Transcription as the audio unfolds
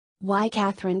Why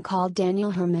Kathryn called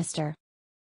Daniel her Mr.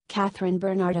 Kathryn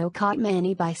Bernardo caught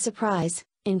many by surprise,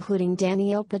 including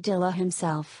Daniel Padilla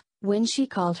himself, when she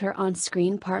called her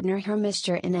on-screen partner her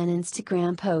Mr. in an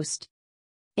Instagram post.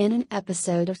 In an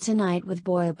episode of Tonight with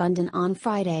Boy Abunda on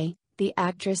Friday, the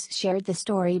actress shared the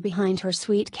story behind her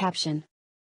sweet caption.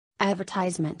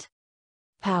 Advertisement.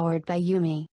 Powered by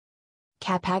YuMe.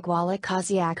 Kapag wala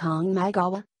kasi akong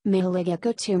magawa, mahilig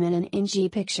ako tumingin in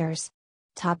pictures.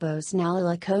 Tapos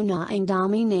naalala ko noong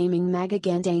dami naming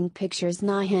magagandang pictures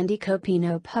na hindi ko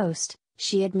pino-post,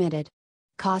 she admitted.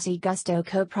 Kasi gusto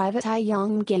ko private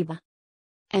iyong magawa.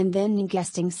 And then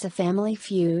guesting sa Family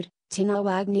Feud,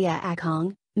 tinawag niya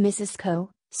akong, Misis ko,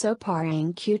 so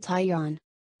parang cute iyon.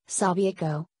 Sabi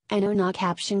ko, ano na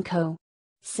caption ko?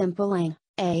 Simple lang,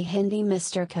 hindi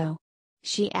Mr. ko.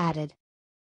 She added.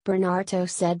 Bernardo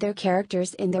said their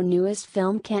characters in their newest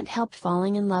film Can't Help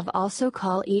Falling in Love also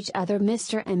call each other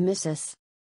Mr. and Mrs.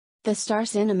 The star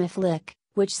cinema flick,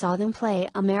 which saw them play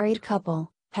a married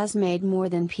couple, has made more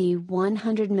than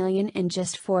 $100 million in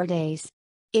just 4 days.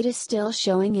 It is still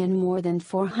showing in more than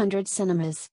 400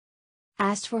 cinemas.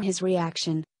 Asked for his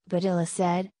reaction, Padilla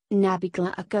said,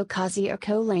 Nabigla ako kasi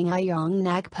ako lang iyong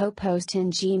nagpo-post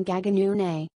ng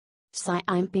gaganune. Sa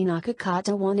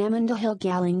pinakakatawan naman dahil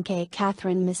galing kay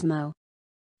Kathryn mismo.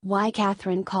 Why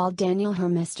Kathryn called Daniel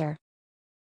her Mr.